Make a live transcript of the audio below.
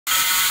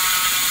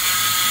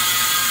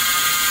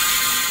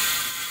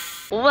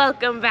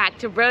Welcome back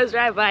to Bros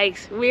Ride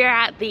Bikes. We are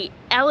at the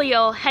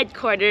Eliel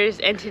headquarters,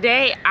 and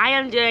today I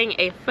am doing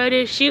a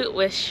photo shoot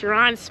with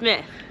Charon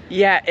Smith.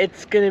 Yeah,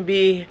 it's gonna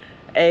be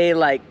a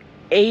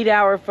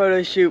 8-hour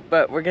photo shoot,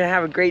 but we're gonna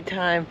have a great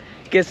time,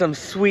 get some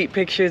sweet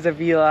pictures of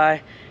Eli,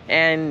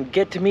 and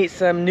get to meet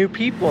some new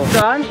people. So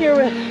I'm here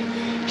with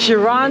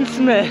Charon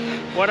Smith.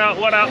 What up,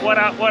 what up, what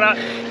up, what up?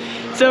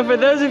 So for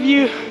those of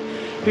you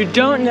who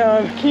don't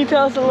know him, can you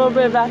tell us a little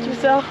bit about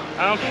yourself?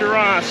 I'm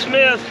Charon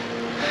Smith,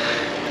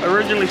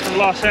 originally from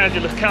Los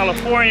Angeles,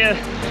 California.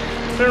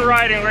 Been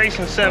riding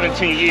racing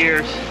 17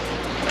 years.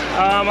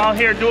 I'm out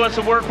here doing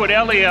some work with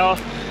Eliel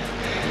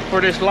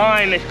for this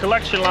line, this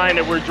collection line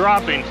that we're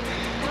dropping.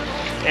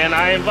 And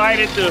I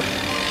invited the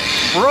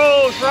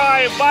Bros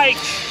Ride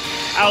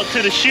Bikes out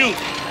to the shoot.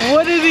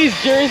 What do these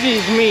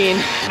jerseys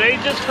mean? They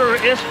just for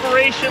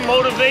inspiration,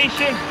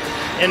 motivation,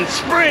 and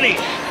sprinting.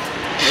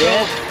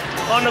 Yeah.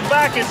 So on the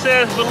back it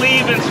says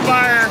believe,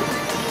 inspire,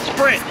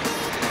 sprint.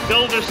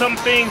 Those are some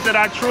things that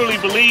I truly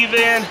believe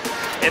in.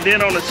 And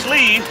then on the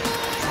sleeve,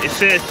 it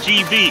says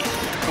GB,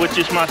 which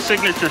is my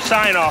signature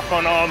sign off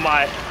on all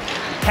my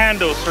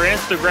handles for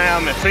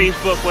Instagram and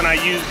Facebook when I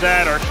use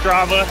that, or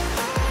Strava.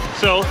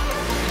 So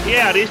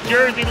yeah, this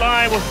jersey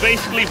line was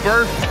basically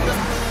birthed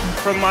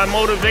from my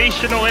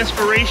motivational,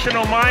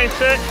 inspirational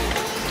mindset.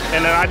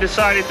 And then I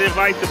decided to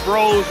invite the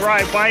Bros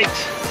Ride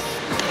Bikes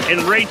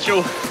and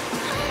Rachel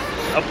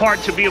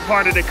to be a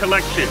part of the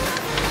collection.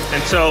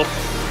 And so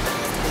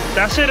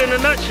that's it in a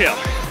nutshell.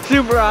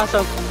 Super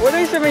awesome. What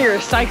are some of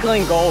your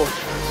cycling goals?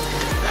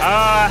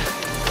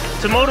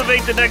 To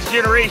motivate the next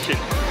generation.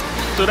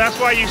 So that's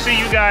why you see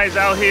you guys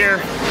out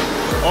here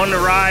on the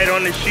ride,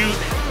 on the shoot.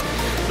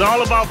 It's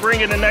all about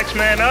bringing the next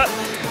man up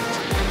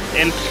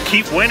and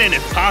keep winning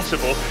if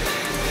possible.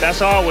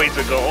 That's always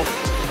a goal.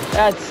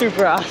 That's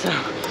super awesome.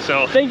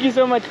 So thank you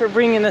so much for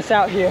bringing us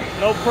out here.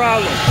 No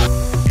problem.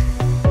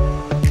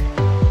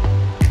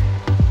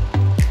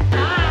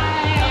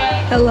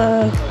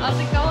 Hello. How's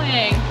it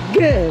going?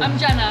 Good. I'm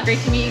Jenna. Great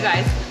to meet you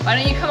guys. Why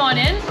don't you come on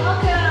in?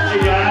 Welcome.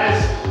 Hey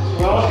guys,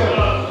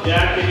 welcome.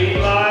 Jack and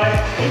Eli.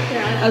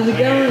 How's it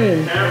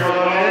going?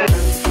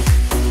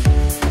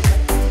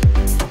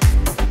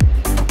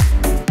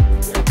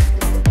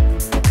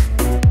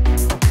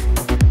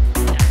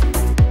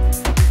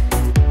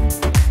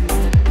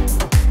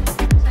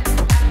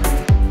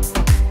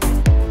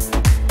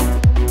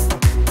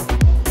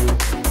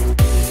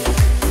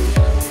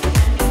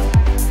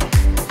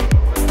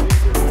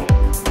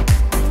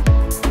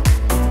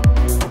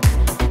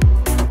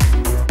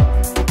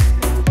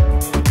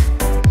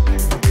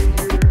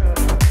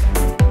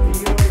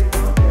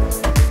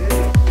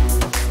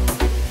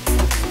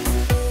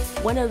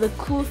 One of the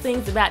cool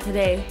things about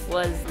today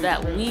was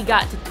that we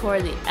got to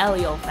tour the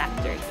Eliel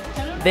factory.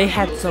 They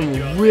had some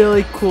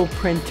really cool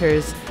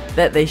printers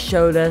that they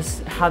showed us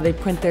how they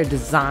print their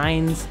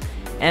designs,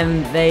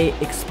 and they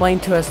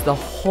explained to us the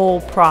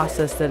whole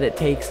process that it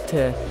takes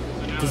to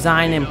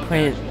design and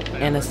print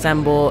and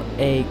assemble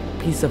a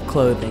piece of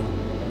clothing.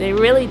 They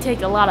really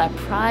take a lot of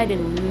pride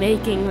in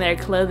making their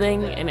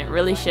clothing, and it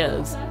really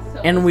shows.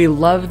 And we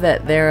love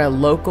that they're a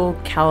local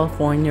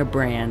California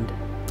brand.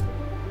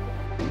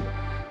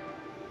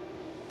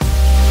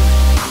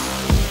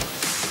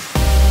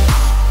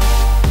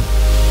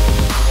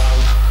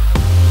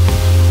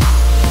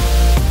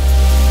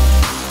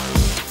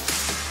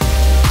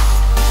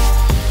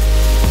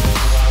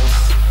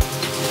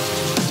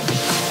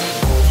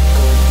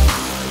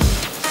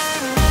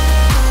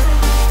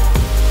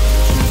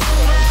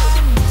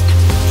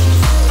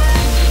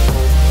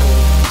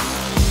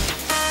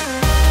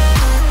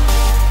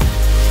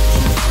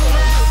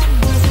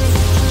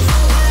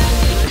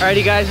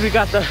 Alrighty guys, we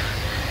got the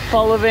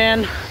follow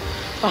van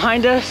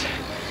behind us,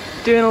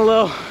 doing a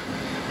little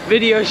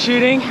video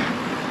shooting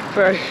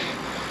for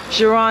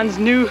Charon's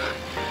new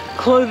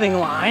clothing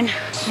line.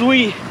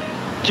 Sweet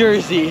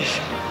jerseys.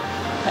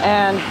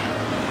 And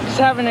just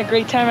having a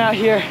great time out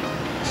here.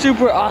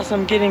 Super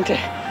awesome getting to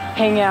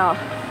hang out,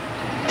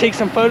 take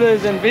some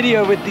photos and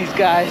video with these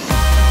guys.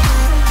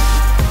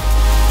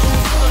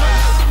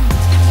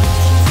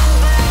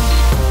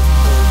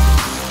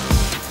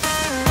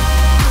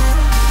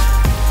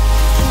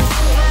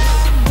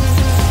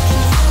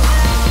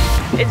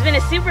 It's been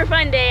a super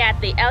fun day at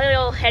the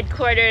Eliel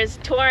headquarters,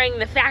 touring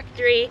the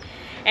factory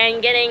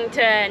and getting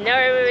to know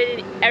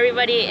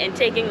everybody and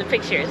taking the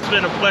pictures. It's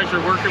been a pleasure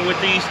working with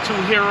these two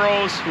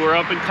heroes who are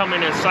up and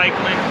coming in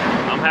cycling.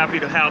 I'm happy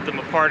to have them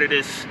a part of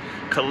this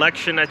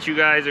collection that you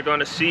guys are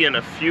going to see in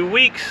a few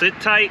weeks. Sit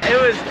tight. It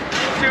was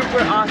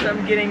super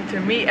awesome getting to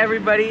meet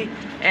everybody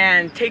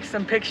and take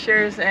some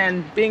pictures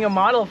and being a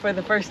model for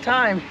the first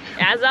time.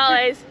 As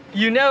always,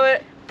 you know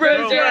it,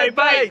 Bros Ride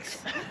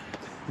Bikes!